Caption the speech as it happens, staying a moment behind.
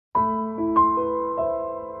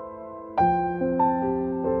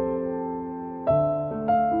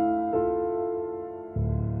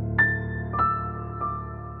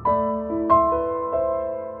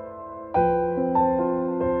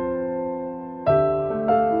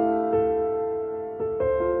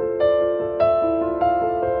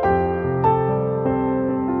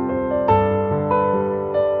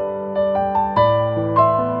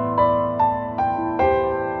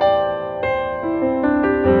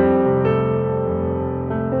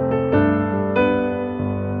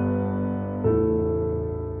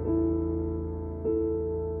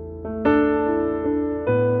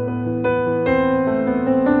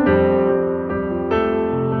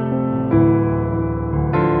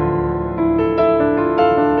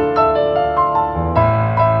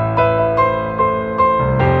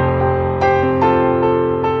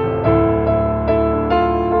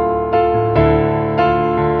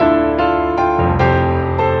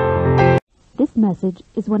message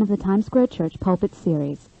is one of the Times Square Church Pulpit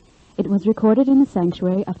series. It was recorded in the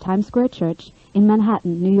sanctuary of Times Square Church in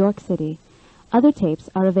Manhattan, New York City. Other tapes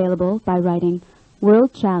are available by writing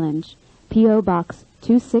World Challenge, P.O. Box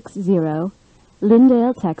 260,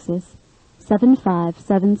 Lindale, Texas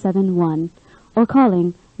 75771, or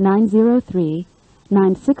calling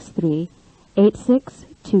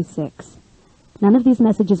 903-963-8626. None of these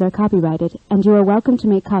messages are copyrighted, and you are welcome to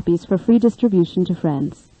make copies for free distribution to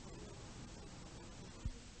friends.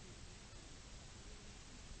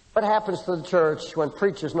 What happens to the church when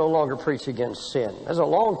preachers no longer preach against sin? There's a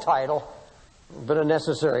long title, but a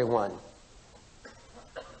necessary one.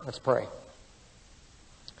 Let's pray.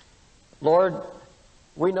 Lord,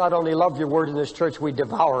 we not only love your word in this church, we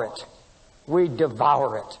devour it. We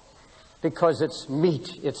devour it because it's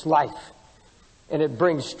meat, it's life, and it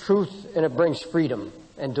brings truth and it brings freedom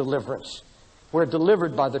and deliverance. We're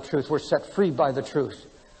delivered by the truth. We're set free by the truth.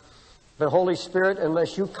 But Holy Spirit,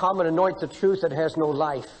 unless you come and anoint the truth, it has no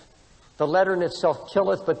life. The letter in itself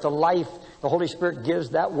killeth, but the life, the Holy Spirit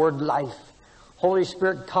gives that word life. Holy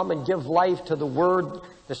Spirit, come and give life to the word.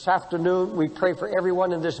 This afternoon, we pray for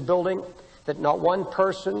everyone in this building that not one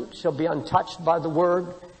person shall be untouched by the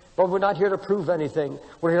word. But we're not here to prove anything.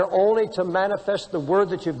 We're here only to manifest the word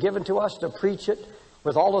that you've given to us, to preach it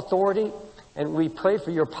with all authority. And we pray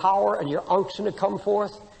for your power and your unction to come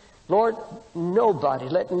forth. Lord,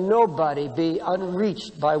 let nobody be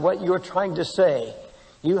unreached by what you're trying to say.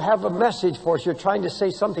 You have a message for us. You're trying to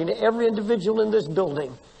say something to every individual in this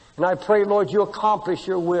building. And I pray, Lord, you accomplish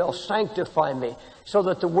your will. Sanctify me so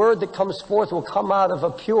that the word that comes forth will come out of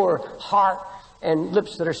a pure heart and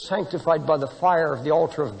lips that are sanctified by the fire of the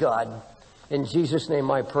altar of God. In Jesus'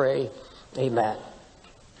 name I pray. Amen.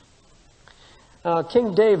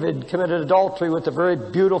 King David committed adultery with the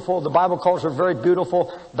Bible calls her very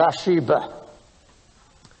beautiful Bathsheba.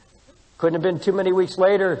 Couldn't have been too many weeks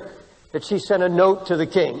later that she sent a note to the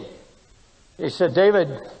king. He said, David,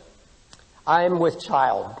 I am with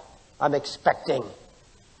child. I'm expecting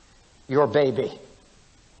your baby.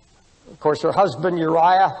 Of course, her husband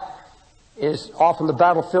Uriah is off on the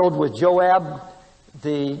battlefield with Joab,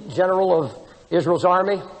 the general of Israel's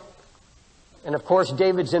army. And of course,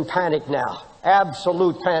 David's in panic now.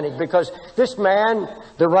 Absolute panic, because this man,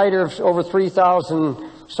 the writer of over 3,000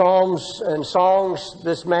 psalms and songs,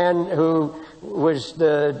 this man who was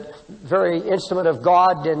the very instrument of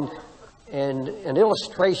God and an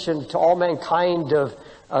illustration to all mankind of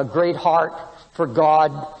a great heart for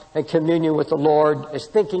God and communion with the Lord, is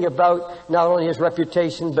thinking about not only his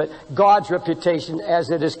reputation, but God's reputation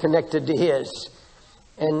as it is connected to his.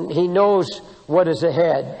 And he knows what is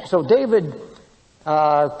ahead. So David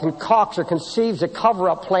concocts or conceives a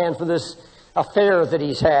cover-up plan for this affair that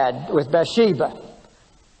he's had with Bathsheba.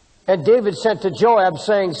 And David sent to Joab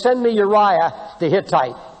saying, send me Uriah the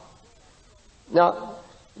Hittite. Now,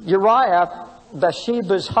 Uriah,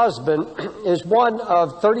 Bathsheba's husband, is one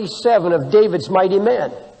of 37 of David's mighty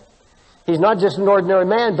men. He's not just an ordinary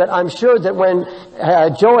man, but I'm sure that when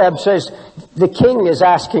Joab says, the king is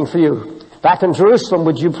asking for you back in Jerusalem,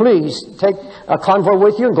 would you please take a convoy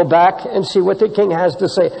with you and go back and see what the king has to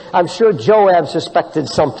say? I'm sure Joab suspected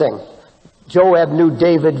something. Joab knew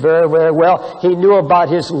David very, very well. He knew about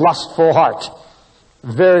his lustful heart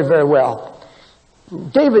very, very well.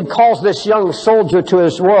 David calls this young soldier to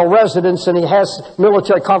his royal residence, and he has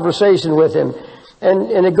military conversation with him.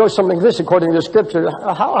 And it goes something like this, according to the scripture.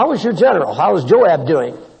 How is your general? How is Joab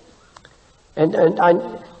doing?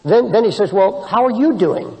 Then he says, well, how are you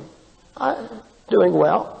doing? I'm doing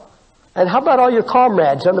well. And how about all your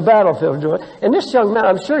comrades on the battlefield doing? And this young man,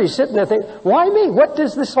 I'm sure he's sitting there thinking, why me? What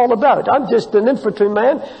is this all about? I'm just an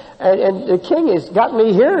infantryman, and the king has got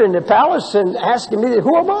me here in the palace and asking me,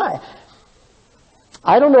 who am I?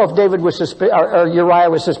 I don't know if David was suspicious, or Uriah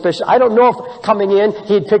was suspicious. I don't know if coming in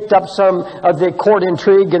he'd picked up some of the court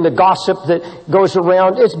intrigue and the gossip that goes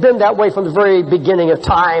around. It's been that way from the very beginning of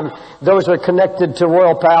time. Those are connected to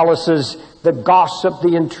royal palaces, the gossip,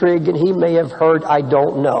 the intrigue, and he may have heard, I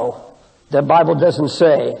don't know. The Bible doesn't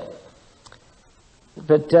say.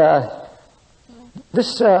 But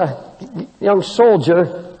this young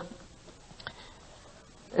soldier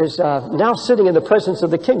is now sitting in the presence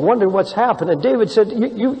of the king, wondering what's happened. And David said,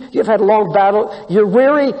 you've had a long battle. You're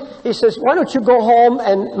weary. He says, why don't you go home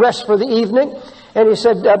and rest for the evening? And he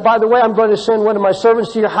said, by the way, I'm going to send one of my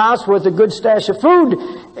servants to your house with a good stash of food.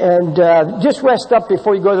 And just rest up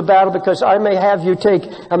before you go to the battle, because I may have you take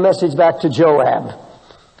a message back to Joab.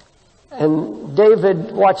 And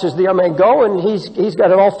David watches the young man go, and he's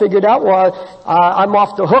got it all figured out. Well, I'm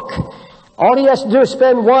off the hook. All he has to do is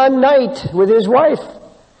spend one night with his wife,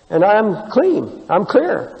 and I'm clean. I'm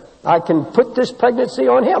clear. I can put this pregnancy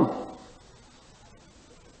on him.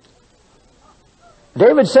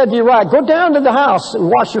 David said to Uriah, go down to the house and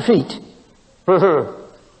wash your feet.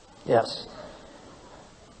 Yes.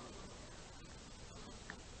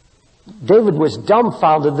 David was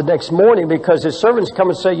dumbfounded the next morning because his servants come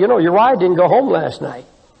and say, you know, Uriah didn't go home last night.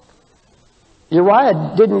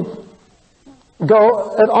 Uriah didn't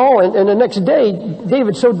go at all. And the next day,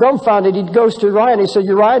 David's so dumbfounded, he goes to Uriah and he said,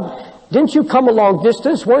 Uriah, didn't you come a long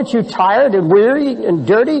distance? Weren't you tired and weary and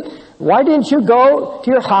dirty? Why didn't you go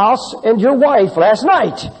to your house and your wife last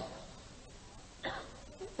night?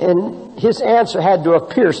 And his answer had to have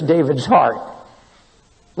pierced David's heart.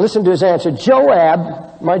 Listen to his answer.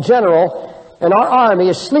 Joab, my general, and our army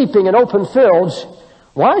is sleeping in open fields.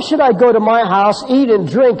 Why should I go to my house, eat and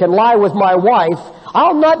drink, and lie with my wife?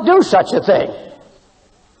 I'll not do such a thing.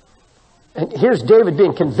 And here's David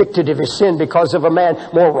being convicted of his sin because of a man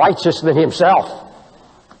more righteous than himself.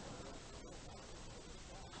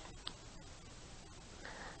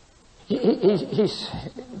 His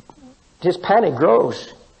panic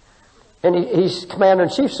grows. And he's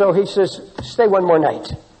commander-in-chief, so he says, stay one more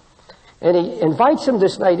night. And he invites him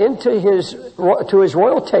this night to his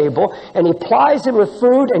royal table, and he plies him with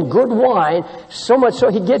food and good wine, so much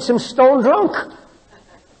so he gets him stone drunk.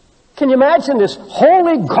 Can you imagine this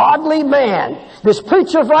holy, godly man, this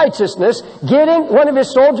preacher of righteousness, getting one of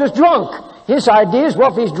his soldiers drunk? His idea is,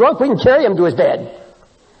 well, if he's drunk, we can carry him to his bed.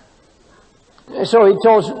 So he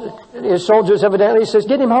told his soldiers, evidently, he says,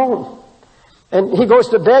 get him home. And he goes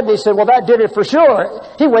to bed and he said, well, that did it for sure.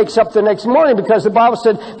 He wakes up the next morning because the Bible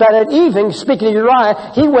said that at evening, speaking of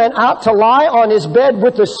Uriah, he went out to lie on his bed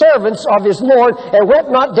with the servants of his Lord and went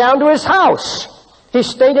not down to his house. He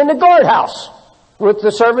stayed in the guardhouse with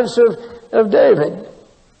the servants of David.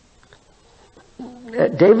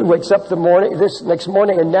 David wakes up this next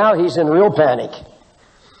morning and now he's in real panic.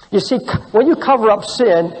 You see, when you cover up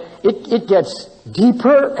sin, it gets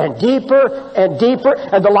deeper and deeper and deeper,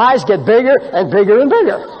 and the lies get bigger and bigger and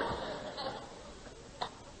bigger.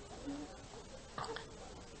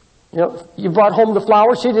 You know, you brought home the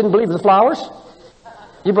flowers, she didn't believe the flowers.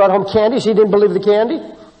 You brought home candy, she didn't believe the candy.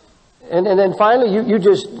 And then finally, you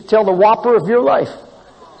just tell the whopper of your life.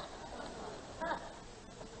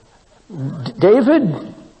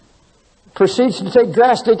 David proceeds to take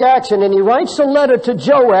drastic action, and he writes a letter to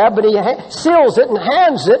Joab, and he seals it and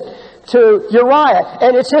hands it to Uriah,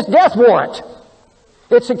 and it's his death warrant.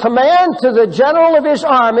 It's a command to the general of his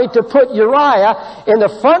army to put Uriah in the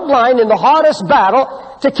front line in the hottest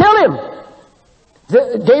battle to kill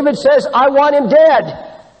him. David says, I want him dead.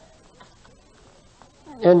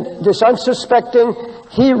 And this unsuspecting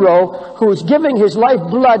hero who's giving his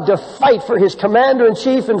lifeblood to fight for his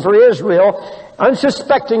commander-in-chief and for Israel,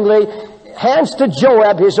 unsuspectingly hands to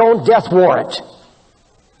Joab his own death warrant.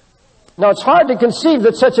 Now, it's hard to conceive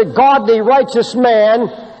that such a godly, righteous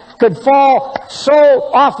man could fall so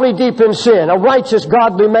awfully deep in sin, a righteous,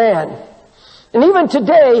 godly man. And even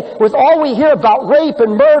today, with all we hear about rape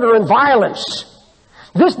and murder and violence,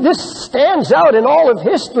 this stands out in all of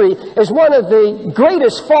history as one of the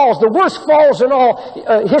greatest falls, the worst falls in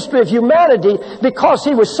all history of humanity, because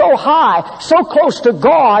he was so high, so close to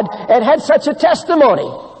God, and had such a testimony.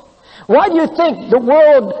 Why do you think the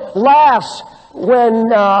world laughs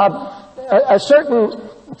when a certain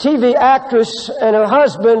TV actress and her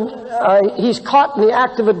husband, he's caught in the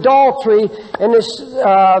act of adultery, and this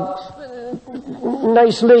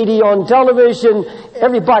nice lady on television,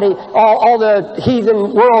 everybody, all the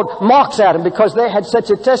heathen world mocks at him because they had such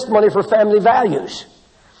a testimony for family values.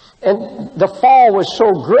 And the fall was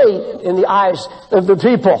so great in the eyes of the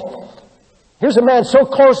people. Here's a man so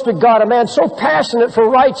close to God, a man so passionate for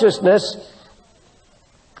righteousness,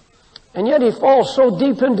 and yet he falls so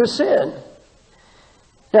deep into sin.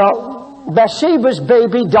 Now, Bathsheba's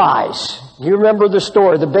baby dies. You remember the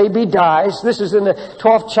story. The baby dies. This is in the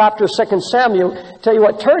 12th chapter of 2 Samuel. Tell you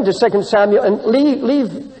what, turn to 2 Samuel and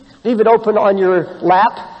leave it open on your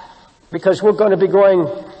lap, because we're going to be going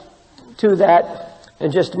to that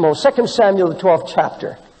in just a moment. 2 Samuel, the 12th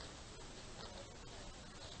chapter.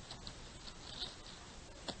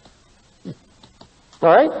 All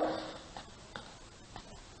right?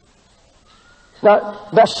 Now,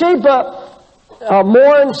 Bathsheba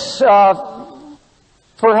mourns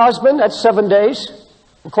for her husband. That's 7 days,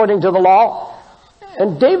 according to the law.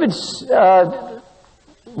 And David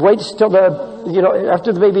waits till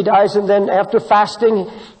after the baby dies, and then after fasting,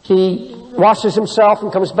 he washes himself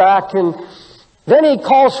and comes back, and then he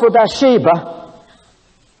calls for Bathsheba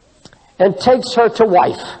and takes her to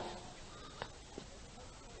wife.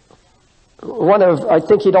 I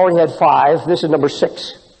think he'd already had 5. This is number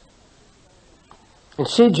 6. And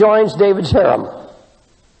she joins David's harem.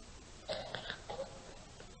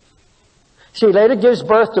 She later gives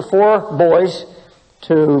birth to 4 boys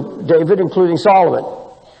to David, including Solomon.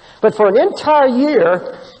 But for an entire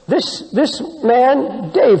year, this man,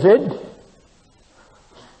 David,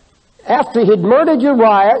 after he'd murdered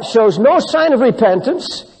Uriah, shows no sign of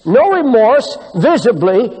repentance, no remorse,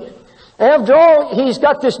 visibly. After all, he's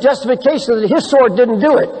got this justification that his sword didn't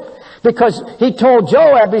do it. Because he told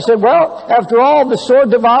Joab, he said, well, after all, the sword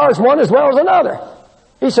devours one as well as another.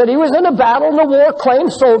 He said he was in a battle, in a war,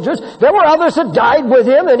 claimed soldiers. There were others that died with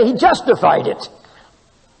him, and he justified it.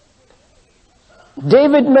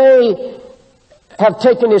 David may have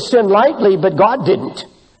taken his sin lightly, but God didn't.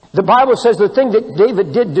 The Bible says the thing that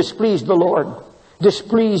David did displeased the Lord,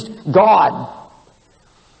 displeased God.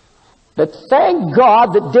 But thank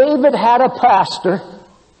God that David had a pastor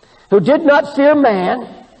who did not fear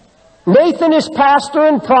man. Nathan, his pastor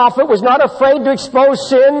and prophet, was not afraid to expose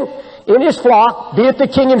sin in his flock, be it the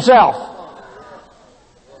king himself.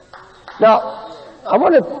 Now, I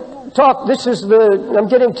want to talk, I'm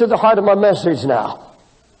getting to the heart of my message now.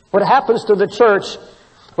 What happens to the church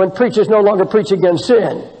when preachers no longer preach against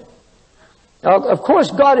sin? Now, of course,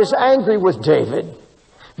 God is angry with David,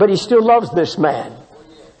 but he still loves this man.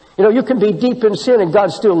 You know, you can be deep in sin and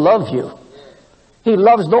God still loves you. He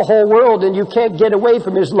loves the whole world, and you can't get away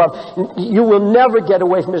from His love. You will never get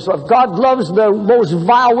away from His love. God loves the most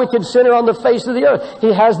vile, wicked sinner on the face of the earth.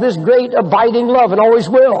 He has this great, abiding love, and always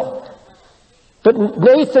will. But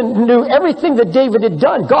Nathan knew everything that David had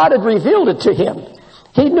done. God had revealed it to him.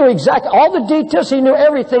 He knew exactly all the details. He knew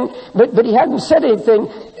everything, but he hadn't said anything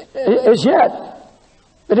as yet.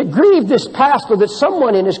 But it grieved this pastor that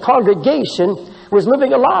someone in his congregation was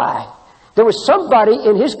living a lie. There was somebody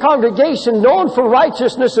in his congregation known for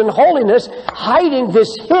righteousness and holiness hiding this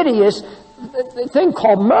hideous thing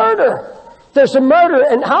called murder. There's a murder,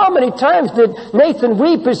 and how many times did Nathan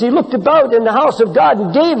weep as he looked about in the house of God,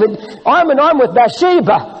 and David, arm in arm with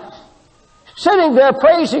Bathsheba, sitting there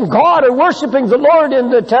praising God or worshiping the Lord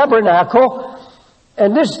in the tabernacle.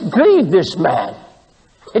 And this grieved this man.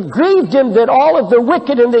 It grieved him that all of the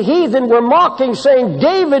wicked and the heathen were mocking, saying,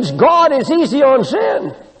 David's God is easy on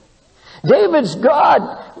sin. David's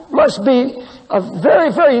God must be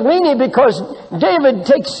very, very lenient, because David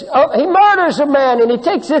he murders a man, and he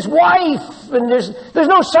takes his wife, and there's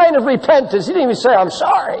no sign of repentance. He didn't even say, I'm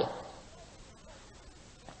sorry.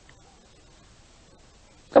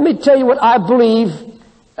 Let me tell you what I believe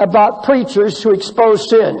about preachers who expose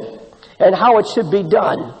sin and how it should be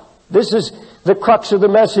done. This is the crux of the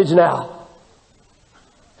message now.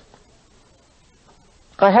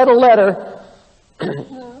 I had a letter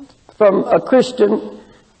from a Christian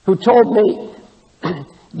who told me,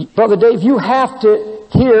 Brother Dave, you have to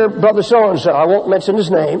hear Brother so-and-so. I won't mention his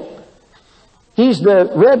name. He's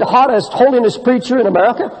the red hottest holiness preacher in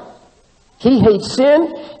America. He hates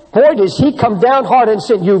sin. Boy, does he come down hard in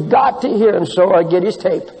sin. You've got to hear him. So I get his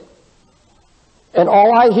tape. And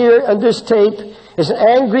all I hear on this tape is an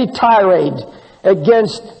angry tirade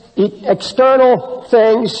against external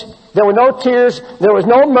things. There were no tears. There was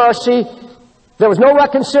no mercy. There was no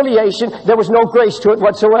reconciliation. There was no grace to it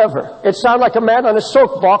whatsoever. It sounded like a man on a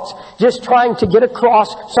soapbox just trying to get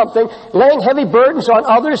across something, laying heavy burdens on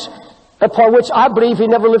others, upon which I believe he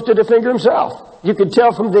never lifted a finger himself. You could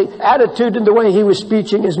tell from the attitude and the way he was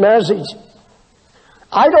speaking his message.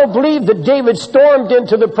 I don't believe that David stormed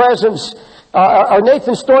into the presence, or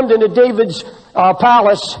Nathan stormed into David's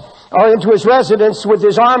palace, or into his residence with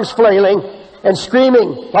his arms flailing and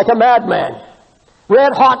screaming like a madman.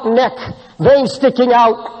 Red hot neck, veins sticking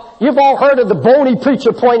out. You've all heard of the bony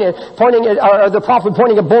preacher pointing at, or the prophet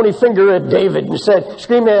pointing a bony finger at David and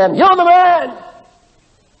screaming at him, "You're the man!"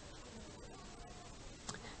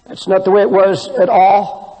 That's not the way it was at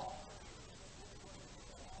all.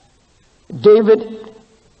 David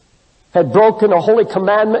had broken a holy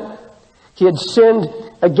commandment. He had sinned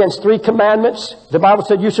against 3 commandments. The Bible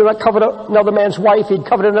said, you shall not covet another man's wife. He'd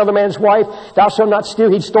coveted another man's wife. Thou shalt not steal.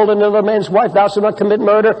 He'd stolen another man's wife. Thou shalt not commit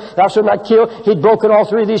murder. Thou shalt not kill. He'd broken all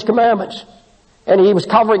 3 of these commandments. And he was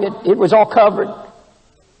covering it. It was all covered.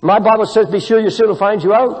 My Bible says, be sure your sin will find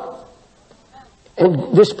you out.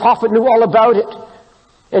 And this prophet knew all about it.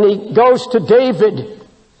 And he goes to David,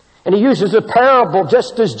 and he uses a parable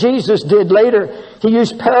just as Jesus did later. He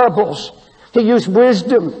used parables. He used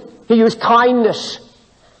wisdom. He used kindness.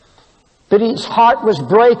 But his heart was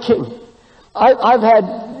breaking. I've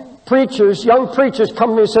had preachers, young preachers,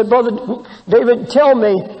 come to me and said, Brother David, tell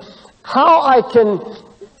me how I can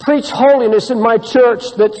preach holiness in my church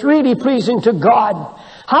that's really pleasing to God.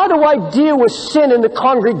 How do I deal with sin in the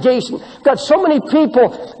congregation? Got so many people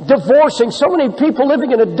divorcing, so many people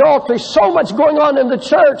living in adultery, so much going on in the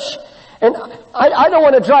church. And I don't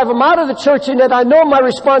want to drive them out of the church, and yet I know my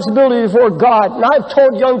responsibility before God. And I've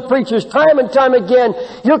told young preachers time and time again,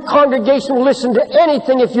 your congregation will listen to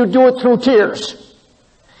anything if you do it through tears.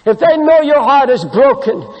 If they know your heart is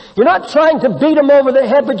broken, you're not trying to beat them over the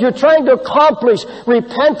head, but you're trying to accomplish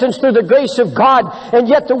repentance through the grace of God. And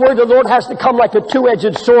yet the word of the Lord has to come like a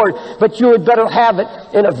two-edged sword, but you had better have it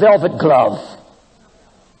in a velvet glove.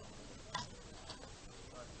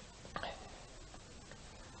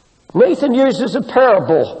 Nathan uses a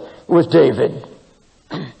parable with David.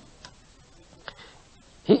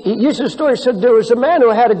 He uses a story. He said there was a man who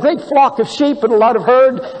had a great flock of sheep and a lot of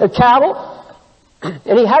herd of cattle.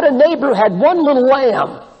 And he had a neighbor who had one little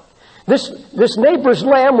lamb. This neighbor's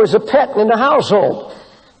lamb was a pet in the household.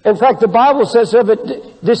 In fact, the Bible says of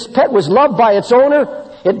it, this pet was loved by its owner.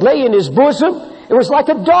 It lay in his bosom. It was like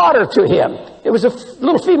a daughter to him. It was a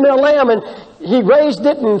little female lamb, and he raised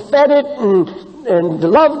it and fed it and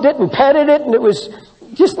loved it and petted it, and it was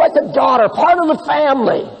just like a daughter, part of the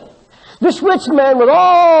family. This rich man with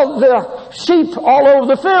all the sheep all over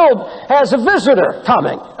the field has a visitor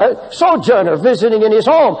coming, a sojourner visiting in his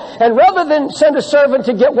home. And rather than send a servant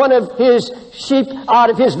to get one of his sheep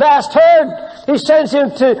out of his vast herd, he sends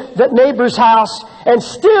him to the neighbor's house and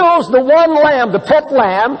steals the one lamb, the pet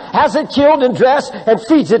lamb, has it killed and dressed, and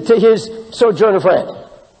feeds it to his sojourner friend.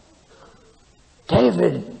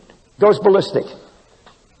 David goes ballistic.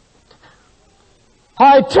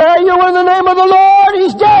 I tell you in the name of the Lord,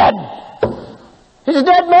 he's dead. He's a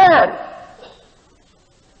dead man.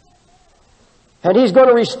 And he's going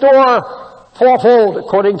to restore fourfold.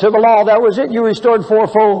 According to the law, that was it. You restored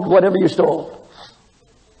fourfold whatever you stole.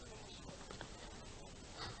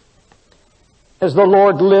 As the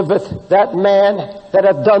Lord liveth, that man that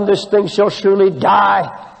hath done this thing shall surely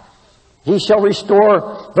die. He shall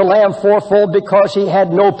restore the lamb fourfold because he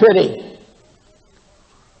had no pity.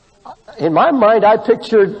 In my mind, I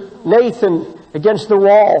pictured Nathan against the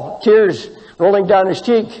wall, tears rolling down his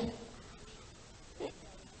cheek.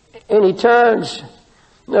 And he turns.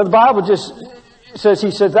 Now, the Bible just says,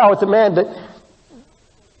 he says, thou art the man, but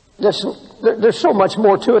there's so much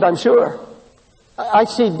more to it, I'm sure. I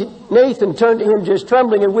see Nathan turn to him just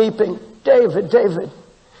trembling and weeping. David, David,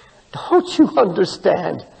 don't you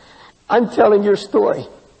understand? I'm telling your story.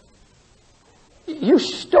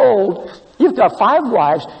 You've got 5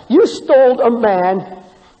 wives. You stole a man,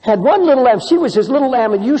 had one little lamb. She was his little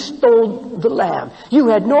lamb, and you stole the lamb. You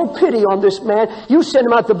had no pity on this man. You sent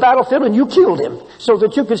him out to the battlefield, and you killed him so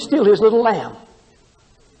that you could steal his little lamb.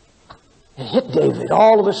 It hit David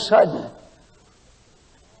all of a sudden.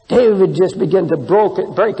 David just began to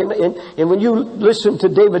break. And when you listen to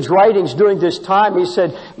David's writings during this time, he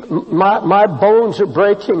said, my bones are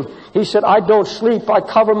breaking. He said, I don't sleep. I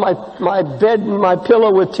cover my bed and my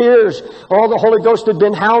pillow with tears. All the Holy Ghost had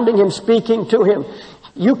been hounding him, speaking to him.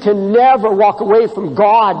 You can never walk away from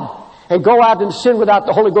God and go out and sin without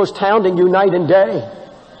the Holy Ghost hounding you night and day.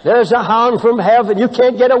 There's a hound from heaven. You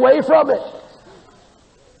can't get away from it.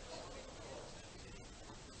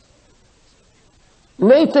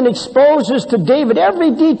 Nathan exposes to David every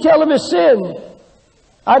detail of his sin.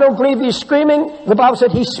 I don't believe he's screaming. The Bible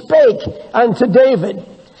said he spake unto David.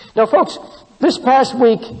 Now, folks, this past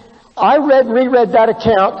week, I reread that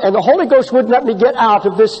account, and the Holy Ghost wouldn't let me get out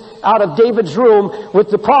of David's room with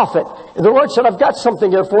the prophet. And the Lord said, I've got something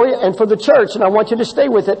there for you and for the church, and I want you to stay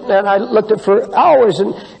with it. And I looked at it for hours,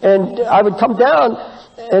 and I would come down,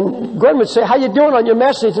 and Gwen would say, how you doing on your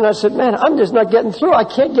message? And I said, man, I'm just not getting through. I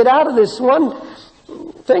can't get out of this one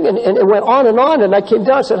thing. And it went on, and I came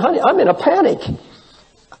down and said, honey, I'm in a panic.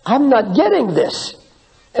 I'm not getting this.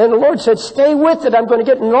 And the Lord said, stay with it. I'm going to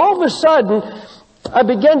get it. And all of a sudden, I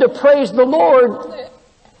began to praise the Lord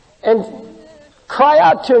and cry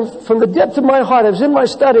out to Him from the depth of my heart. I was in my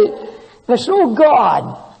study, and I said, oh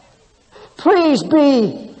God, please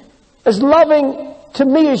be as loving to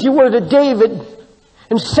me as you were to David,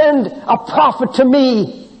 and send a prophet to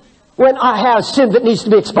me when I have sin that needs to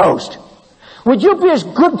be exposed. Would you be as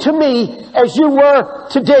good to me as you were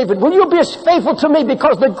to David? Will you be as faithful to me?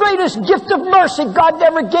 Because the greatest gift of mercy God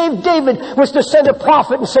ever gave David was to send a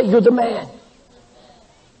prophet and say, you're the man.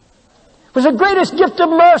 It was the greatest gift of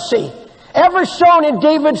mercy ever shown in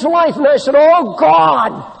David's life. And I said, oh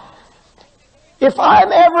God, if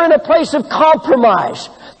I'm ever in a place of compromise,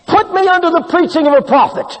 put me under the preaching of a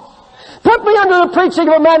prophet. Put me under the preaching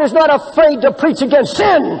of a man who's not afraid to preach against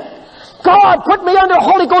sin. God, put me under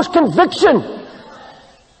Holy Ghost conviction.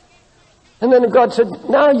 And then God said,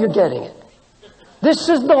 now you're getting it. This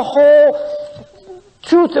is the whole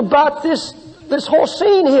truth about this whole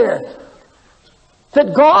scene here.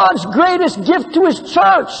 That God's greatest gift to His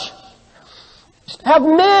church have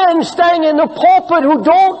men standing in the pulpit who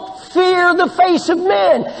don't fear the face of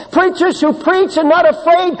men. Preachers who preach and not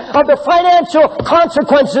afraid of the financial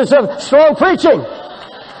consequences of strong preaching.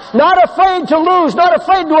 Not afraid to lose, not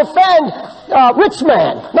afraid to offend a rich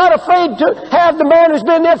man. Not afraid to have the man who's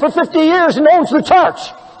been there for 50 years and owns the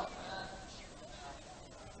church.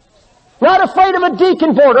 Not afraid of a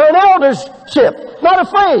deacon board or an eldership. Not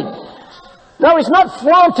afraid. Now, he's not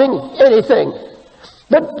flaunting anything.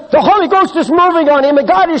 But the Holy Ghost is moving on him, and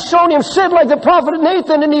God has shown him sin like the prophet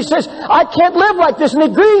Nathan, and he says, I can't live like this. And he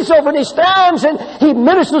grieves over it, and he stands, and he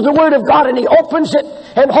ministers the Word of God, and he opens it,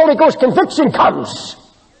 and Holy Ghost conviction comes.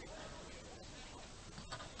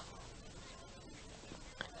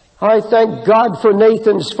 I thank God for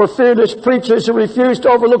Nathans, for fearless preachers who refuse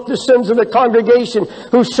to overlook the sins of the congregation,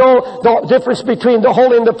 who show the difference between the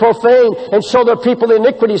holy and the profane, and show their people the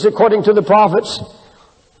iniquities according to the prophets.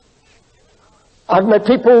 I've met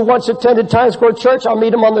people who once attended Times Square Church. I'll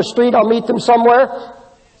meet them on the street. I'll meet them somewhere.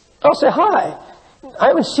 I'll say, hi. I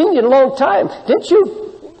haven't seen you in a long time. Do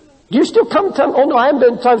you still come to... Oh, no, I haven't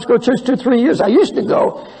been to Times Square Church 2-3 years. I used to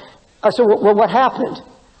go. I said, well, what happened?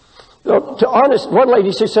 One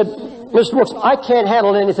lady, she said, Mr. Wilkerson, I can't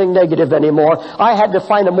handle anything negative anymore. I had to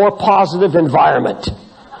find a more positive environment.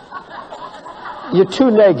 You're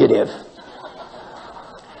too negative.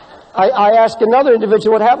 I asked another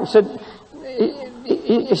individual what happened.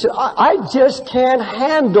 He said, I just can't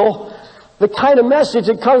handle the kind of message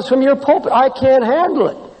that comes from your pulpit. I can't handle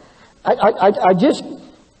it.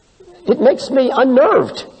 It makes me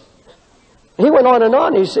unnerved. He went on and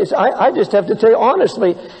on. He says, I just have to tell you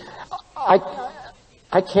honestly,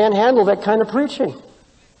 I can't handle that kind of preaching.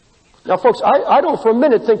 Now, folks, I don't for a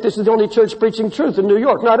minute think this is the only church preaching truth in New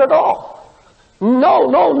York. Not at all.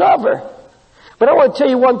 No, never. But I want to tell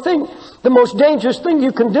you one thing. The most dangerous thing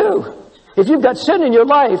you can do, if you've got sin in your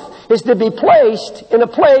life, is to be placed in a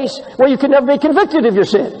place where you can never be convicted of your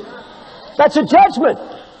sin. That's a judgment.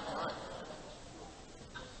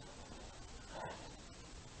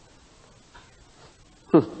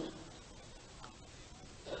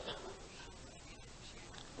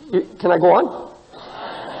 Can I go on?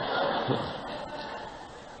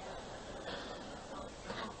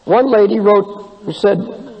 One lady wrote and said,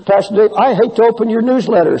 Pastor Dave, I hate to open your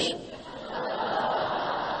newsletters.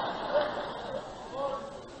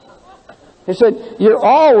 He said, you're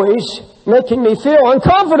always making me feel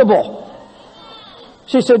uncomfortable.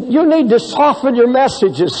 She said, you need to soften your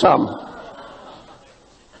messages some.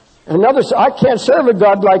 And another said, I can't serve a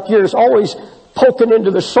God like yours, always poking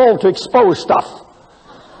into the soul to expose stuff.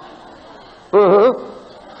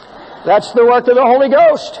 That's the work of the Holy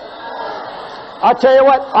Ghost. I tell you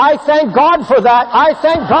what, I thank God for that. I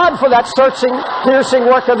thank God for that searching, piercing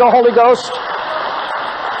work of the Holy Ghost.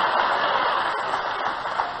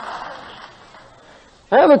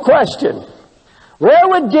 I have a question. Where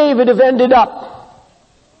would David have ended up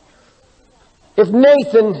if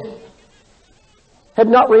Nathan had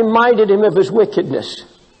not reminded him of his wickedness?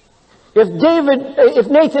 If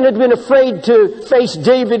Nathan had been afraid to face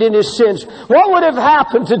David in his sins, what would have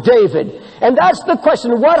happened to David? And that's the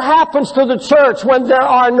question. What happens to the church when there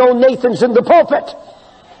are no Nathans in the pulpit?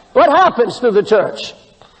 What happens to the church?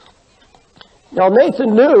 Now,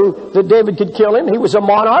 Nathan knew that David could kill him. He was a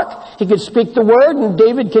monarch. He could speak the word, and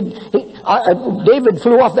David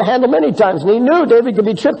flew off the handle many times, and he knew David could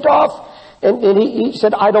be tripped off. And he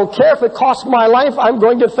said, I don't care if it costs my life, I'm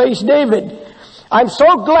going to face David. I'm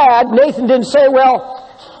so glad Nathan didn't say, well,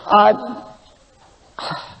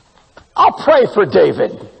 I'll pray for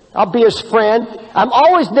David. I'll be his friend. I'm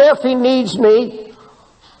always there if he needs me.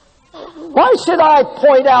 Why should I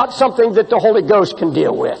point out something that the Holy Ghost can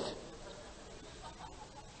deal with?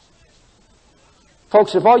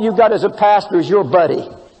 Folks, if all you got as a pastor is your buddy,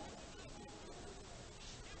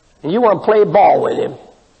 and you want to play ball with him,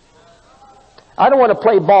 I don't want to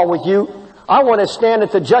play ball with you. I want to stand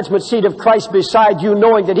at the judgment seat of Christ beside you,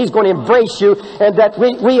 knowing that He's going to embrace you and that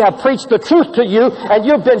we have preached the truth to you and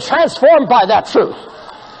you've been transformed by that truth.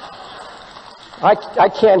 I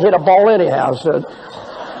can't hit a ball anyhow, so.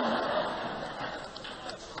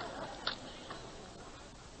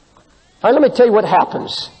 Now, let me tell you what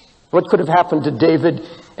happens. What could have happened to David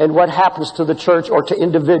and what happens to the church or to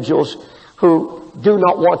individuals who do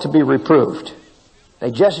not want to be reproved.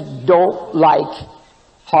 They just don't like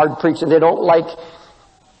hard preaching. They don't like,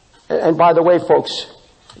 and by the way, folks,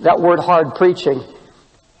 that word hard preaching,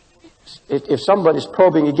 if somebody's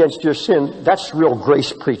probing against your sin, that's real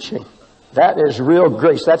grace preaching. That is real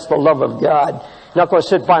grace. That's the love of God. Not going to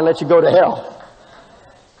sit by and let you go to hell.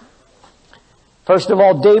 First of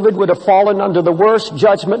all, David would have fallen under the worst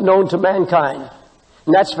judgment known to mankind.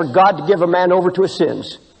 And that's for God to give a man over to his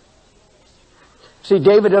sins. See,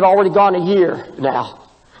 David had already gone a year now.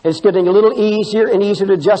 It's getting a little easier and easier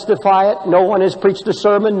to justify it. No one has preached a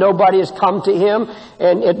sermon. Nobody has come to him.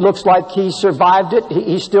 And it looks like he survived it.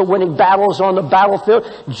 He's still winning battles on the battlefield.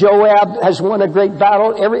 Joab has won a great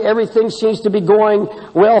battle. Everything seems to be going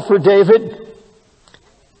well for David.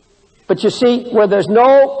 But you see, where there's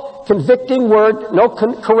no convicting word, no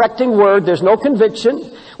correcting word, there's no conviction.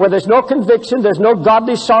 Where there's no conviction, there's no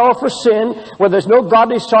godly sorrow for sin. Where there's no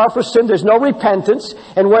godly sorrow for sin, there's no repentance.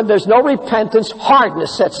 And when there's no repentance,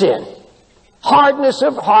 hardness sets in. Hardness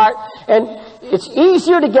of heart. And it's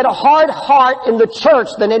easier to get a hard heart in the church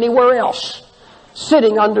than anywhere else,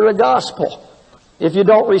 sitting under a gospel, if you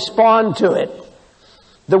don't respond to it.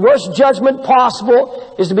 The worst judgment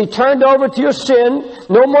possible is to be turned over to your sin.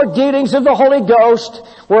 No more dealings of the Holy Ghost,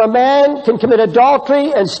 where a man can commit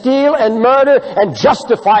adultery and steal and murder and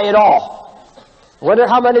justify it all. I wonder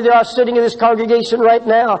how many there are sitting in this congregation right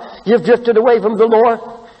now. You've drifted away from the Lord.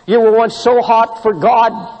 You were once so hot for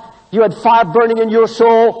God. You had fire burning in your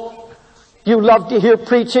soul. You loved to hear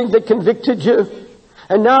preaching that convicted you.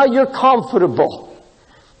 And now you're comfortable.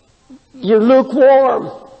 You're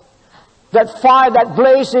lukewarm. That fire, that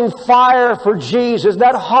blazing fire for Jesus,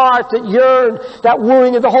 that heart that yearned, that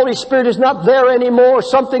wooing of the Holy Spirit is not there anymore.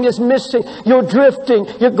 Something is missing. You're drifting.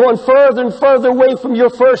 You're going further and further away from your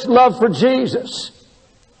first love for Jesus.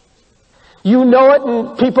 You know it,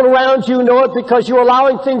 and people around you know it, because you're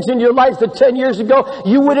allowing things in your life that 10 years ago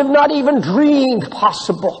you would have not even dreamed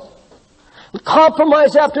possible.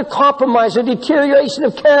 Compromise after compromise, a deterioration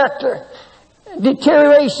of character.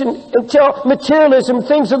 Deterioration until materialism,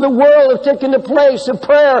 things of the world have taken the place of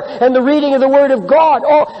prayer and the reading of the Word of God.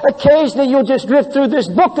 Oh, occasionally you'll just drift through this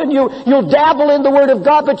book and you'll dabble in the Word of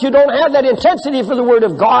God, but you don't have that intensity for the Word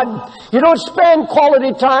of God. You don't spend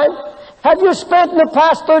quality time. Have you spent in the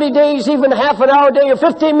past 30 days even half an hour a day or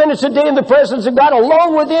 15 minutes a day in the presence of God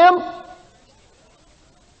alone with Him?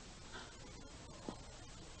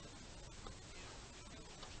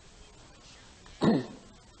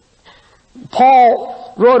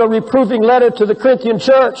 Paul wrote a reproving letter to the Corinthian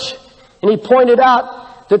church, and he pointed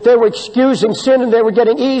out that they were excusing sin and they were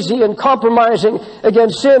getting easy and compromising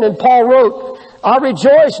against sin. And Paul wrote, I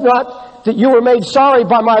rejoice not that you were made sorry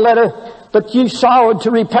by my letter, but ye sorrowed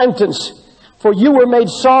to repentance. For you were made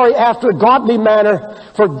sorry after a godly manner,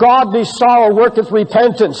 for godly sorrow worketh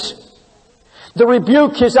repentance. The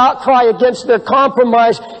rebuke, his outcry against their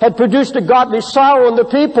compromise, had produced a godly sorrow in the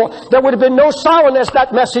people. There would have been no sorrow unless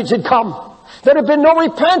that message had come. There had been no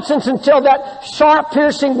repentance until that sharp,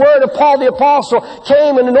 piercing word of Paul the Apostle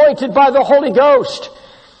came and anointed by the Holy Ghost.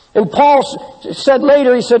 And Paul said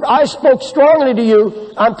later, he said, I spoke strongly to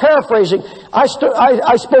you. I'm paraphrasing. I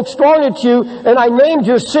spoke strongly to you, and I named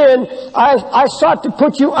your sin. I sought to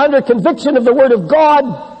put you under conviction of the Word of God.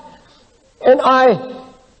 And I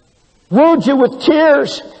wooed you with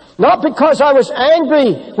tears, not because I was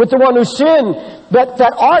angry with the one who sinned, but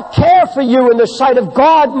that our care for you in the sight of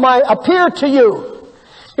God might appear to you.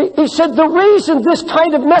 He said the reason this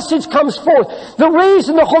kind of message comes forth, the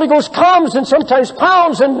reason the Holy Ghost comes and sometimes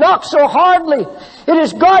pounds and knocks so hardly, it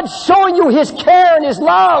is God showing you His care and His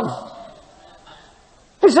love.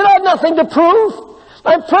 He said, I have nothing to prove.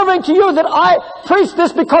 I'm proving to you that I preach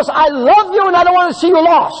this because I love you and I don't want to see you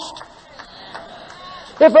lost.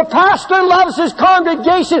 If a pastor loves his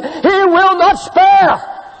congregation, he will not spare.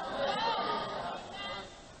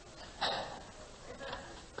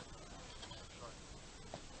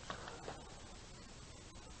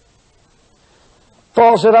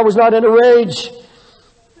 Paul said, I was not in a rage.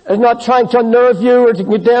 I was not trying to unnerve you or to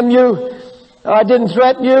condemn you. I didn't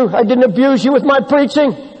threaten you. I didn't abuse you with my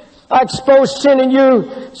preaching. I exposed sin in you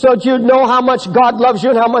so that you'd know how much God loves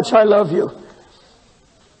you and how much I love you.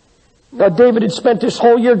 Now, David had spent this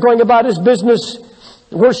whole year going about his business,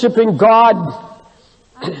 worshiping God,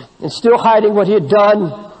 and still hiding what he had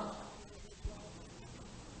done.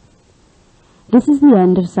 This is the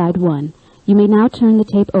end of side 1. You may now turn the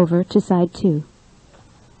tape over to side 2.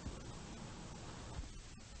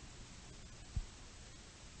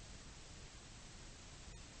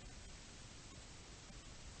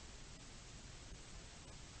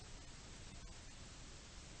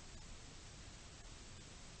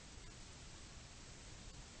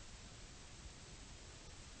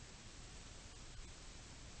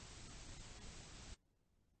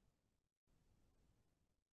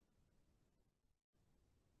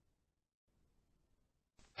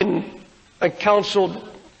 I counseled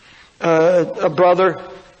a brother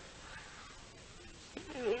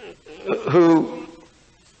who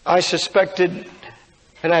I suspected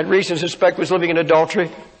and I had reason to suspect was living in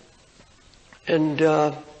adultery. And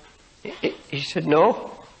he said,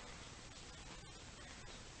 no.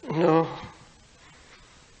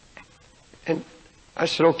 And I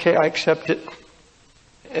said, okay, I accept it.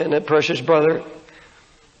 And that precious brother,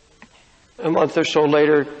 a month or so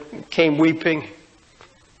later, came weeping,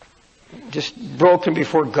 just broken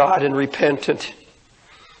before God and repentant.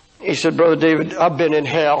 He said, Brother David, I've been in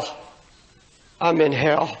hell. I'm in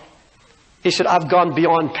hell. He said, I've gone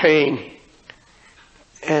beyond pain.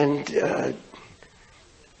 And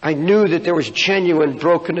I knew that there was genuine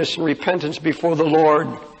brokenness and repentance before the Lord.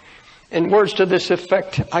 In words to this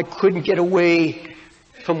effect, I couldn't get away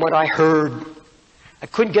from what I heard. I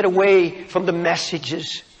couldn't get away from the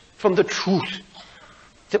messages, from the truth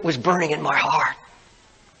that was burning in my heart.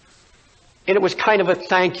 And it was kind of a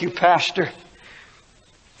thank you, Pastor.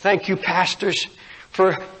 Thank you, pastors,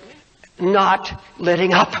 for not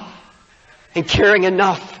letting up and caring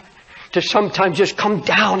enough to sometimes just come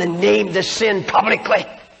down and name the sin publicly.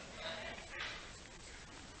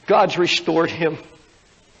 God's restored him.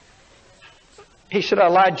 He said, I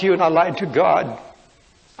lied to you and I lied to God.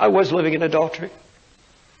 I was living in adultery.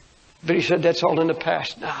 But he said, that's all in the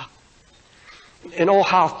past now. And oh,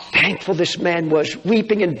 how thankful this man was,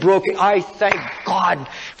 weeping and broken. I thank God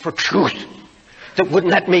for truth that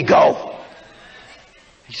wouldn't let me go.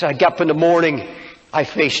 He said, I got up in the morning, I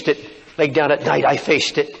faced it. Laid down at night, I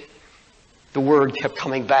faced it. The word kept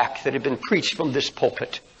coming back that had been preached from this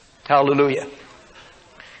pulpit. Hallelujah.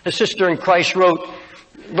 A sister in Christ wrote,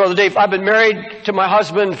 Brother Dave, I've been married to my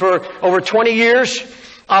husband for over 20 years.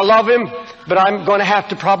 I love him, but I'm going to have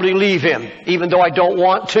to probably leave him, even though I don't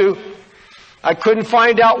want to. I couldn't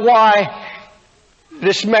find out why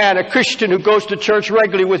this man, a Christian who goes to church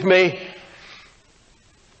regularly with me,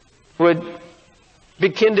 would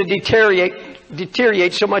begin to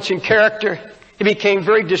deteriorate so much in character. He became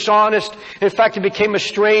very dishonest. In fact, he became a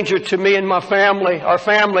stranger to me and my family, our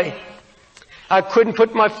family. I couldn't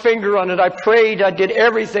put my finger on it. I prayed. I did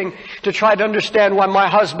everything to try to understand why my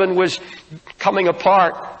husband was coming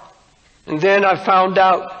apart. And then I found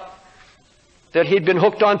out that he'd been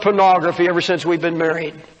hooked on pornography ever since we've been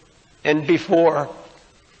married and before.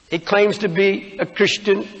 He claims to be a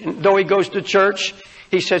Christian, and though he goes to church,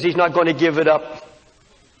 he says he's not going to give it up.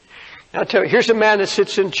 Now, I'll tell you, here's a man that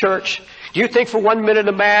sits in church. Do you think for 1 minute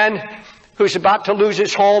a man who's about to lose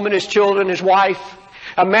his home and his children, his wife,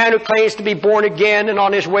 a man who claims to be born again and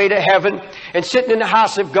on his way to heaven and sitting in the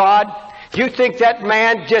house of God, do you think that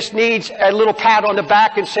man just needs a little pat on the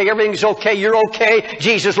back and say, everything's okay, you're okay,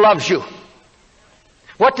 Jesus loves you?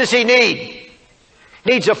 What does he need?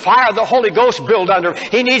 Needs a fire of the Holy Ghost built under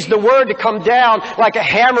him. He needs the Word to come down like a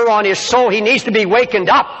hammer on his soul. He needs to be wakened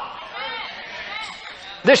up.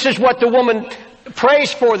 This is what the woman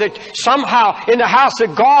prays for, that somehow in the house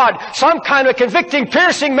of God, some kind of convicting,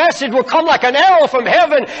 piercing message will come like an arrow from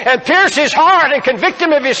heaven and pierce his heart and convict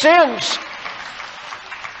him of his sins.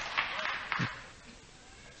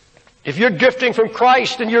 If you're drifting from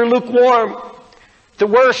Christ and you're lukewarm, the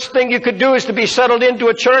worst thing you could do is to be settled into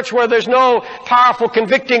a church where there's no powerful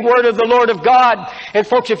convicting word of the Lord of God. And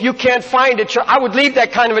folks, if you can't find a church, I would leave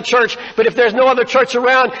that kind of a church. But if there's no other church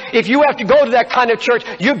around, if you have to go to that kind of church,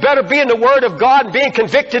 you better be in the Word of God and being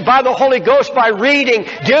convicted by the Holy Ghost by reading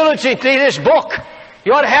diligently this book.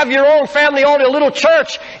 You ought to have your own family, own a little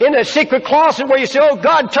church in a secret closet where you say, oh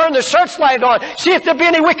God, turn the searchlight on. See if there be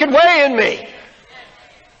any wicked way in me.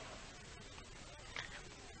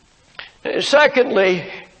 Secondly,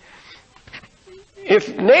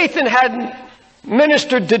 if Nathan hadn't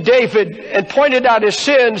ministered to David and pointed out his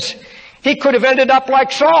sins, he could have ended up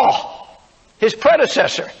like Saul, his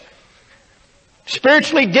predecessor.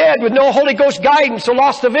 Spiritually dead with no Holy Ghost guidance, a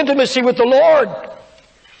loss of intimacy with the Lord.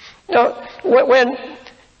 Now, when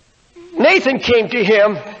Nathan came to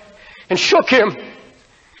him and shook him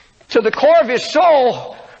to the core of his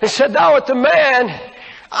soul and said, thou art the man,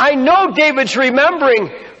 I know David's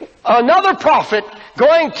remembering another prophet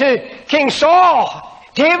going to King Saul.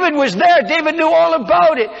 David was there. David knew all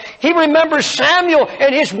about it. He remembers Samuel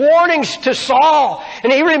and his warnings to Saul.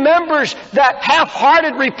 And he remembers that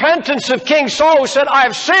half-hearted repentance of King Saul who said, I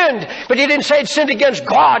have sinned. But he didn't say he'd sinned against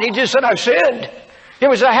God. He just said, I've sinned. It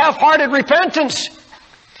was a half-hearted repentance.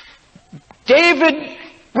 David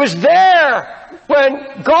was there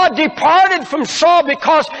when God departed from Saul,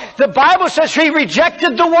 because the Bible says he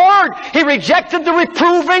rejected the Word. He rejected the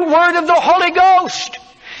reproving Word of the Holy Ghost.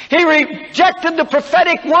 He rejected the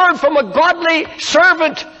prophetic word from a godly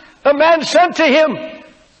servant, a man sent to him.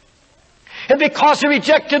 And because he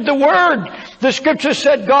rejected the Word, the Scripture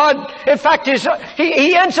said God, in fact,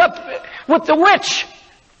 he ends up with the witch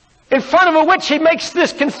in front of a witch, he makes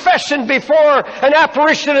this confession before an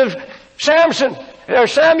apparition of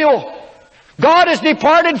Samuel. God has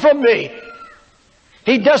departed from me.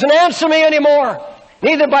 He doesn't answer me anymore,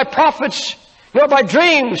 neither by prophets nor by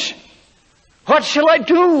dreams. What shall I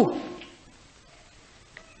do?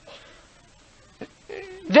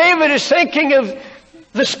 David is thinking of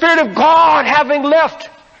the Spirit of God having left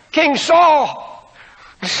King Saul.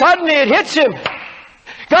 Suddenly it hits him.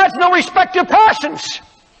 God's no respecter of persons.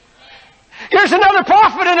 Here's another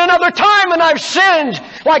prophet in another time, and I've sinned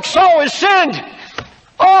like Saul has sinned.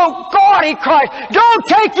 Oh God, he cried, don't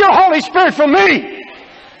take your Holy Spirit from me.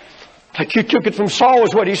 Like you took it from Saul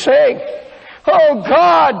is what he's saying. Oh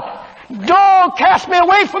God, don't cast me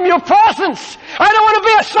away from your presence. I don't want to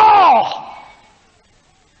be a Saul.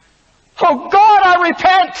 Oh God, I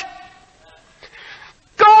repent.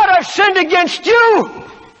 God, I've sinned against you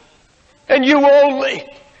and you only.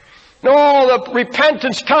 No, the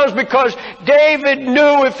repentance comes because David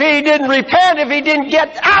knew if he didn't repent, if he didn't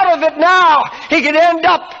get out of it now, he could end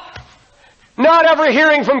up not ever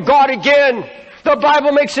hearing from God again. The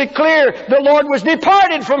Bible makes it clear the Lord was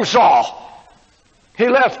departed from Saul. He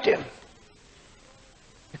left him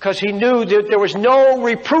because he knew that there was no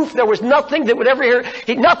reproof. There was nothing that would ever hear.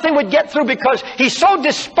 Nothing would get through because he so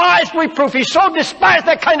despised reproof. He so despised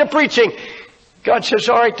that kind of preaching. God says,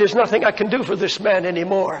 all right, there's nothing I can do for this man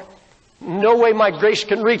anymore. No way my grace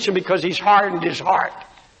can reach him because he's hardened his heart.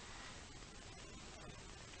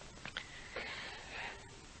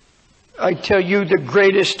 I tell you, the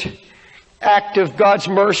greatest act of God's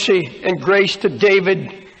mercy and grace to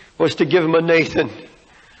David was to give him a Nathan.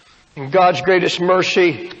 And God's greatest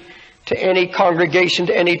mercy to any congregation,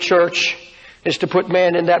 to any church, is to put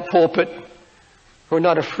men in that pulpit who are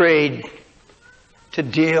not afraid to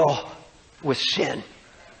deal with sin.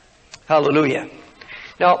 Hallelujah.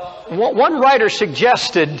 Now, one writer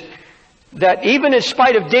suggested that even in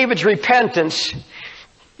spite of David's repentance,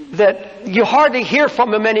 that you hardly hear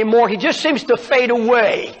from him anymore. He just seems to fade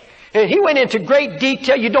away. And he went into great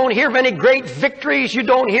detail. You don't hear of any great victories. You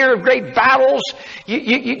don't hear of great battles.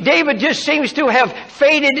 David just seems to have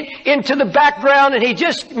faded into the background, and he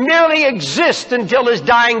just merely exists until his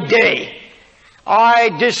dying day. I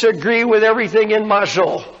disagree with everything in my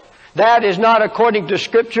soul. That is not according to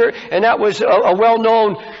Scripture, and that was a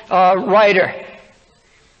well-known writer.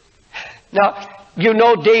 Now, you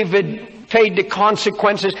know David paid the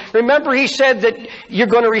consequences. Remember he said that you're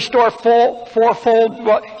going to restore fourfold.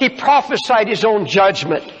 Well, he prophesied his own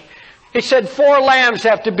judgment. He said 4 lambs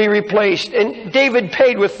have to be replaced, and David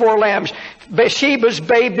paid with 4 lambs. Bathsheba's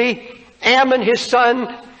baby, Ammon his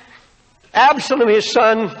son, Absalom his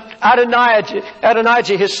son,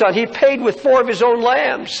 Adonijah his son. He paid with 4 of his own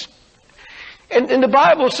lambs. And the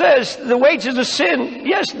Bible says the wages of sin,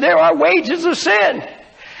 yes, there are wages of sin.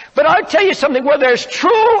 But I'll tell you something, where there's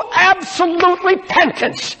true, absolute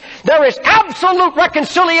repentance, there is absolute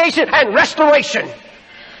reconciliation and restoration.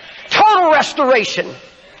 Total restoration.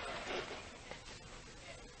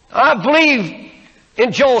 I believe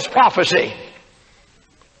in Joel's prophecy.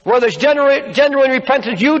 Where there's genuine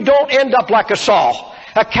repentance, you don't end up like a Saul,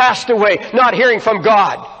 a castaway, not hearing from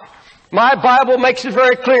God. My Bible makes it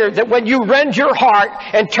very clear that when you rend your heart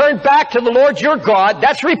and turn back to the Lord your God,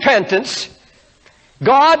 that's repentance.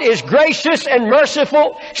 God is gracious and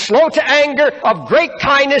merciful, slow to anger, of great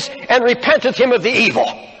kindness, and repenteth him of the evil.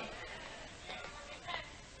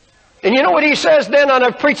 And you know what he says then, and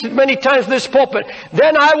I've preached it many times in this pulpit,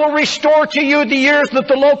 then I will restore to you the years that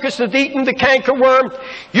the locust hath eaten, the cankerworm.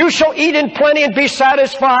 You shall eat in plenty and be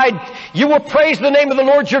satisfied. You will praise the name of the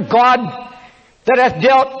Lord your God, that hath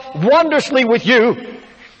dealt wondrously with you,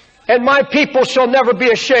 and my people shall never be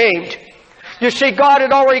ashamed. You see, God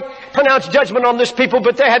had already pronounced judgment on this people,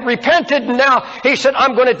 but they had repented, and now he said,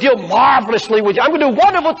 I'm going to deal marvelously with you. I'm going to do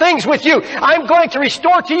wonderful things with you. I'm going to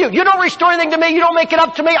restore to you. You don't restore anything to me. You don't make it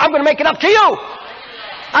up to me. I'm going to make it up to you.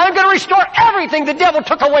 I'm going to restore everything the devil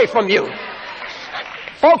took away from you.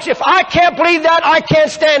 Folks, if I can't believe that, I can't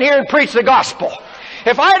stand here and preach the gospel.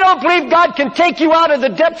 If I don't believe God can take you out of the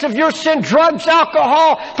depths of your sin, drugs,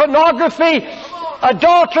 alcohol, pornography,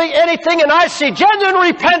 adultery, anything, and I see genuine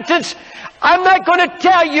repentance, I'm not going to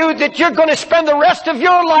tell you that you're going to spend the rest of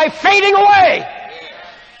your life fading away.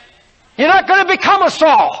 You're not going to become a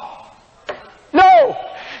Saul. No.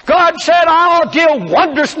 God said, I'll deal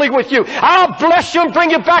wondrously with you. I'll bless you and bring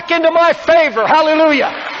you back into my favor.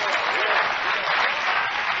 Hallelujah.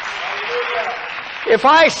 If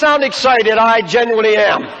I sound excited, I genuinely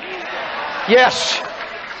am. Yes.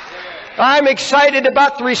 I'm excited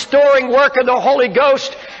about the restoring work of the Holy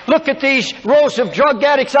Ghost. Look at these rows of drug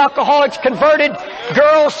addicts, alcoholics, converted,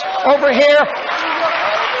 girls over here.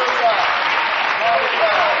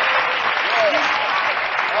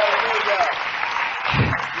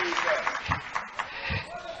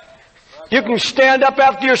 You can stand up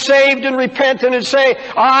after you're saved and repentant and say,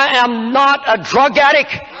 I am not a drug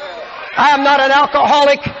addict. I am not an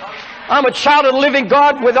alcoholic. I'm a child of the living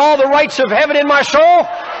God with all the rights of heaven in my soul.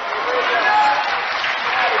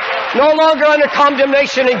 No longer under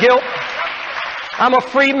condemnation and guilt. I'm a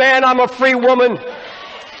free man. I'm a free woman.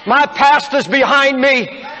 My past is behind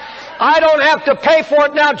me. I don't have to pay for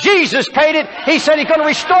it now. Jesus paid it. He said He's going to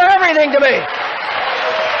restore everything to me.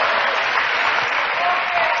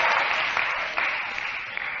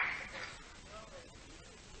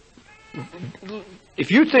 If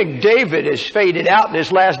you think David has faded out in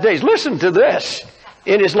his last days, listen to this.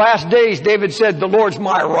 In his last days, David said, the Lord's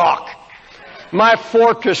my rock, my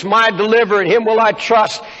fortress, my deliverer, in Him will I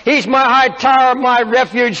trust. He's my high tower, my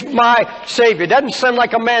refuge, my Savior. Doesn't sound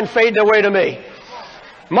like a man fading away to me.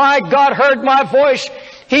 My God heard my voice.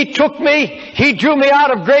 He took me. He drew me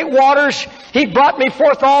out of great waters. He brought me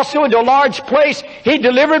forth also into a large place. He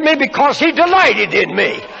delivered me because He delighted in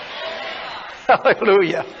me.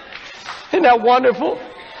 Hallelujah. Isn't that wonderful?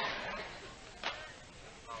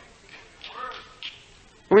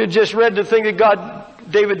 We just read the thing that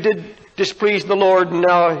David did displease the Lord, and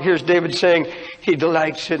now here's David saying, He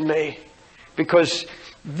delights in me. Because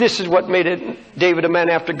this is what made David a man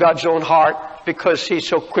after God's own heart, because he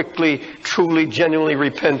so quickly, truly, genuinely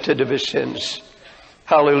repented of his sins.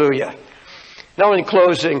 Hallelujah. Now in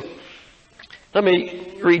closing, let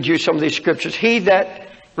me read you some of these scriptures. He that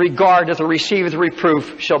regardeth or receiveth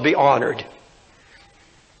reproof shall be honored.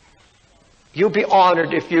 You'll be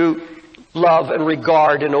honored if you love and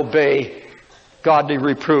regard and obey godly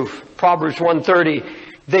reproof. Proverbs 1:30,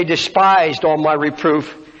 they despised all my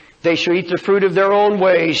reproof. They shall eat the fruit of their own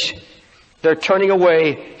ways. Their turning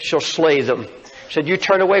away shall slay them. Said, you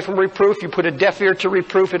turn away from reproof, you put a deaf ear to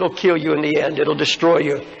reproof, it'll kill you in the end. It'll destroy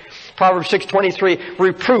you. Proverbs 6:23,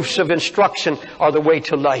 reproofs of instruction are the way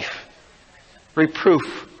to life.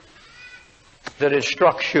 Reproof that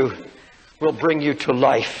instructs you will bring you to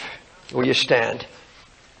life. Will you stand?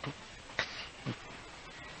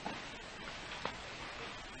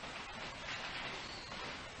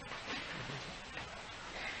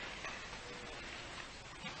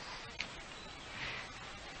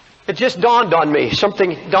 It just dawned on me.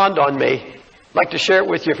 Something dawned on me. I'd like to share it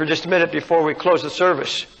with you for just a minute before we close the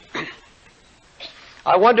service.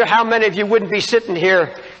 I wonder how many of you wouldn't be sitting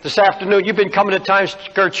here this afternoon. You've been coming to Times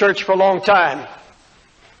Square Church for a long time.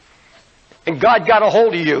 And God got a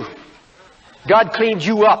hold of you. God cleaned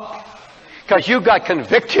you up. Because you got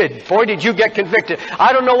convicted. Boy, did you get convicted.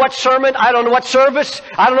 I don't know what sermon. I don't know what service.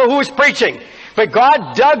 I don't know who was preaching. But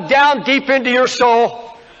God dug down deep into your soul.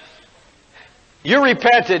 You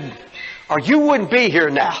repented, or you wouldn't be here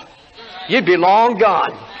now. You'd be long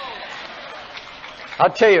gone. I'll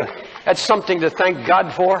tell you, that's something to thank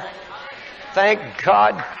God for. Thank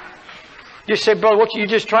God. You say, brother, what, you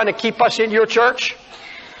just trying to keep us in your church?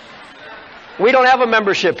 We don't have a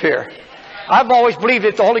membership here. I've always believed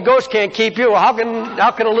if the Holy Ghost can't keep you, how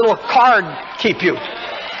can a little card keep you?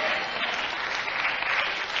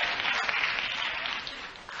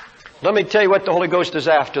 Let me tell you what the Holy Ghost is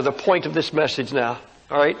after, the point of this message now.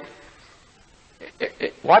 All right?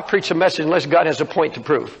 Why preach a message unless God has a point to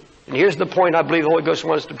prove? And here's the point I believe the Holy Ghost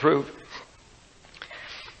wants to prove.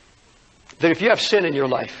 That if you have sin in your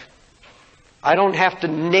life, I don't have to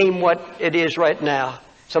name what it is right now.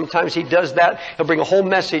 Sometimes He does that. He'll bring a whole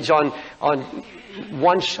message on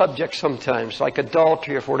one subject sometimes, like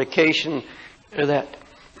adultery or fornication or that.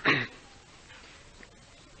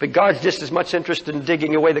 But God's just as much interested in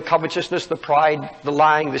digging away the covetousness, the pride, the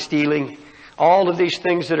lying, the stealing, all of these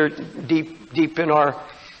things that are deep in our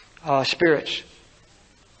spirits.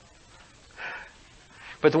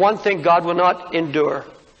 But the one thing God will not endure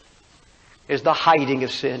is the hiding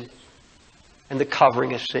of sin and the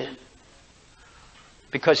covering of sin.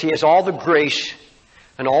 Because He has all the grace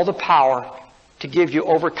and all the power to give you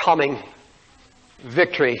overcoming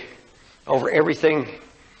victory over everything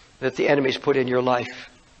that the enemy's put in your life.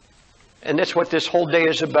 And that's what this whole day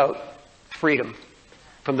is about. Freedom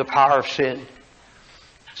from the power of sin.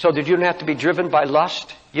 So that you don't have to be driven by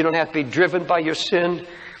lust. You don't have to be driven by your sin.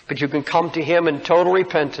 But you can come to Him in total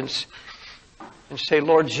repentance and say,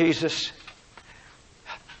 Lord Jesus,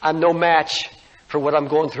 I'm no match for what I'm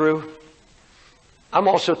going through. I'm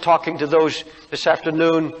also talking to those this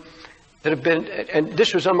afternoon that have been, and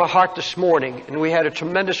this was on my heart this morning, and we had a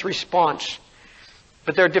tremendous response.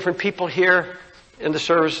 But there are different people here in the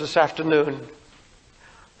service this afternoon.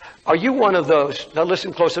 Are you one of those? Now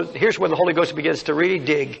listen closely. Here's when the Holy Ghost begins to really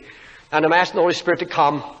dig. And I'm asking the Holy Spirit to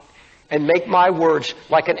come and make my words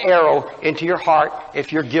like an arrow into your heart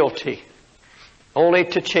if you're guilty. Only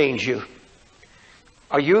to change you.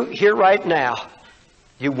 Are you here right now?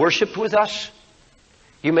 You worshiped with us?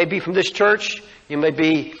 You may be from this church. You may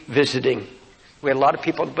be visiting. We had a lot of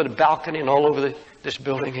people up on the balcony and all over this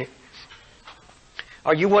building here.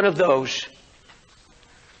 Are you one of those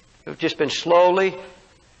who've just been slowly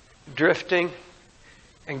drifting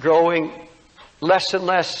and growing less and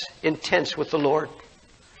less intense with the Lord?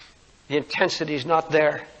 The intensity is not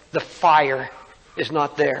there. The fire is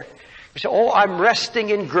not there. You say, oh, I'm resting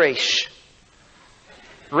in grace.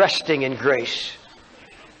 Resting in grace.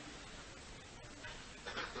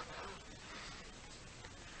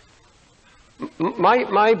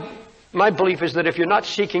 My belief is that if you're not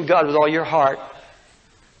seeking God with all your heart,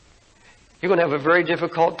 you're going to have a very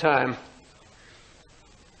difficult time.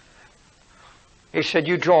 He said,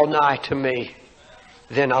 you draw nigh to me,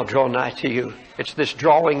 then I'll draw nigh to you. It's this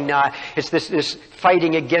drawing nigh. It's this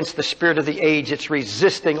fighting against the spirit of the age. It's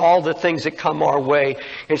resisting all the things that come our way.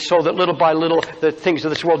 And so that little by little, the things of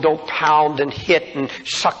this world don't pound and hit and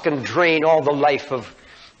suck and drain all the life of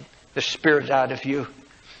the spirit out of you.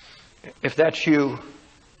 If that's you,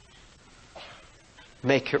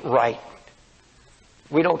 make it right.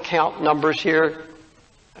 We don't count numbers here.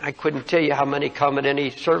 I couldn't tell you how many come at any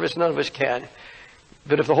service. None of us can.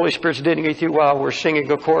 But if the Holy Spirit's dealing with you while we're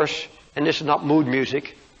singing a chorus, and this is not mood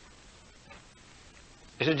music,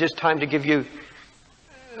 this is just time to give you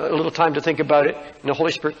a little time to think about it, and the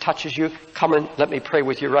Holy Spirit touches you, come and let me pray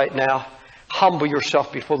with you right now. Humble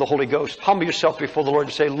yourself before the Holy Ghost. Humble yourself before the Lord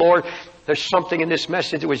and say, Lord, there's something in this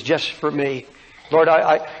message that was just for me. Lord,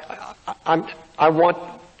 I want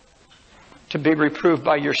to be reproved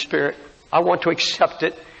by your Spirit. I want to accept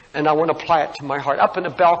it, and I want to apply it to my heart. Up in the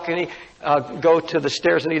balcony, go to the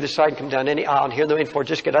stairs on either side and come down any aisle. And here in the main floor,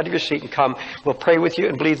 just get out of your seat and come. We'll pray with you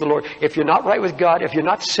and believe the Lord. If you're not right with God, if you're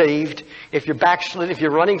not saved, if you're backslidden, if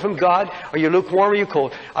you're running from God, or you're lukewarm or you're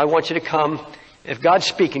cold, I want you to come. If God's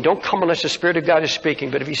speaking, don't come unless the Spirit of God is speaking.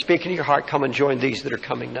 But if He's speaking to your heart, come and join these that are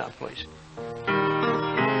coming now, please.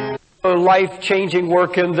 A life-changing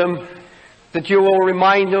work in them, that you will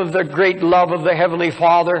remind them of the great love of the Heavenly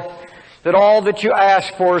Father, that all that you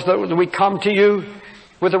ask for is that we come to you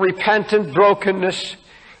with a repentant brokenness.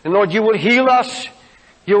 And Lord, you will heal us.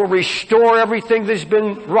 You will restore everything that's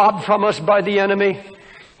been robbed from us by the enemy.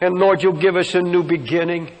 And Lord, you'll give us a new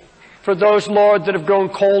beginning. For those, Lord, that have grown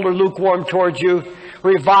cold or lukewarm towards you,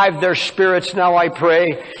 revive their spirits now, I pray.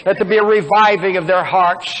 Let there be a reviving of their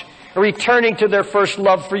hearts, a returning to their first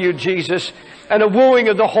love for you, Jesus, and a wooing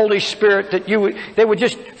of the Holy Spirit, that they would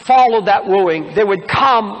just follow that wooing. They would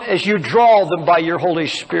come as you draw them by your Holy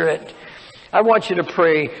Spirit. I want you to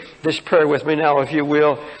pray this prayer with me now, if you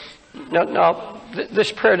will. Now,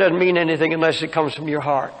 this prayer doesn't mean anything unless it comes from your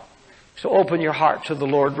heart. So open your heart to the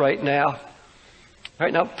Lord right now. All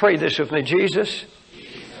right, now pray this with me. Jesus,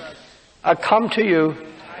 I come to you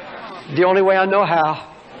the only way I know how.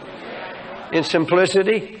 In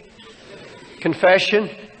simplicity, confession,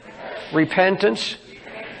 repentance,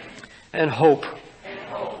 and hope.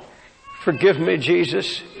 Forgive me,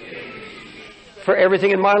 Jesus, for everything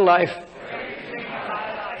in my life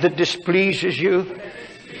that displeases you.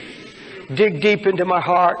 Dig deep into my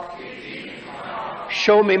heart.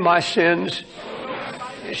 Show me my sins.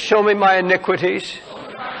 Show me my iniquities.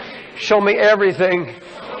 Show me everything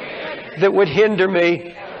that would hinder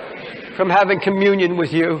me from having communion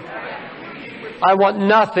with you. I want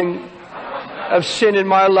nothing of sin in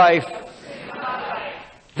my life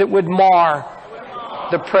that would mar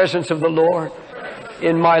the presence of the Lord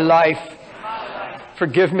in my life.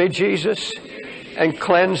 Forgive me, Jesus, and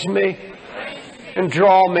cleanse me and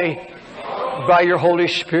draw me by your Holy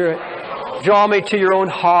Spirit. Draw me to your own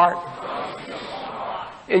heart.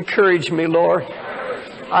 Encourage me, Lord.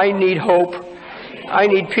 I need hope. I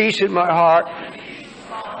need peace in my heart.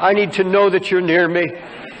 I need to know that you're near me.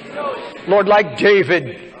 Lord, like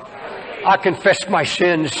David, I confess my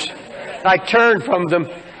sins. I turn from them,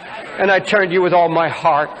 and I turn to you with all my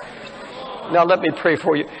heart. Now let me pray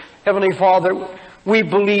for you. Heavenly Father, we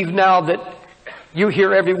believe now that you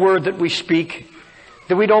hear every word that we speak,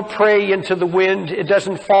 that we don't pray into the wind. It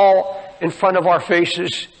doesn't fall in front of our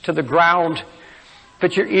faces to the ground,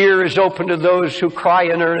 but your ear is open to those who cry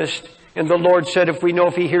in earnest. And the Lord said, if we know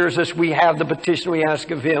if he hears us, we have the petition we ask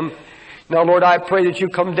of him. Now, Lord, I pray that you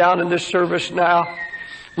come down in this service now.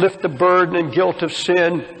 Lift the burden and guilt of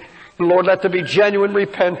sin. And Lord, let there be genuine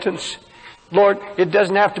repentance. Lord, it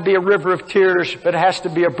doesn't have to be a river of tears, but it has to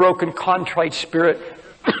be a broken, contrite spirit.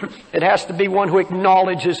 It has to be one who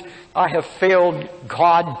acknowledges, I have failed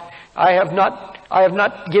God. I have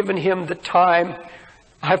not given him the time.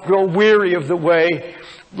 I've grown weary of the way.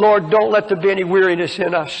 Lord, don't let there be any weariness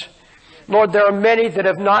in us. Lord, there are many that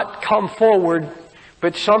have not come forward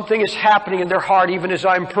But something is happening in their heart even as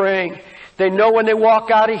I'm praying. They know when they walk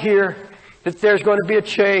out of here that there's going to be a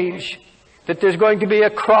change, that there's going to be a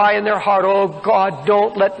cry in their heart, oh God,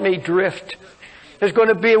 don't let me drift. There's going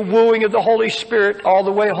to be a wooing of the Holy Spirit all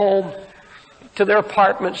the way home to their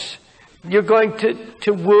apartments. You're going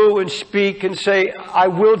to woo and speak and say, I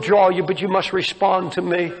will draw you, but you must respond to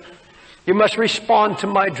me. You must respond to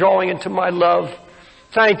my drawing and to my love.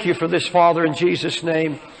 Thank you for this, Father, in Jesus'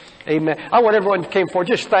 name. Amen. I want everyone who came forward,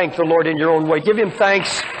 just thank the Lord in your own way. Give Him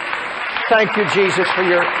thanks. Thank you, Jesus, for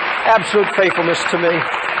your absolute faithfulness to me.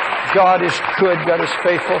 God is good. God is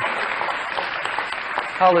faithful.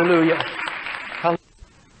 Hallelujah.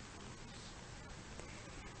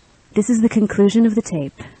 This is the conclusion of the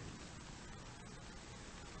tape.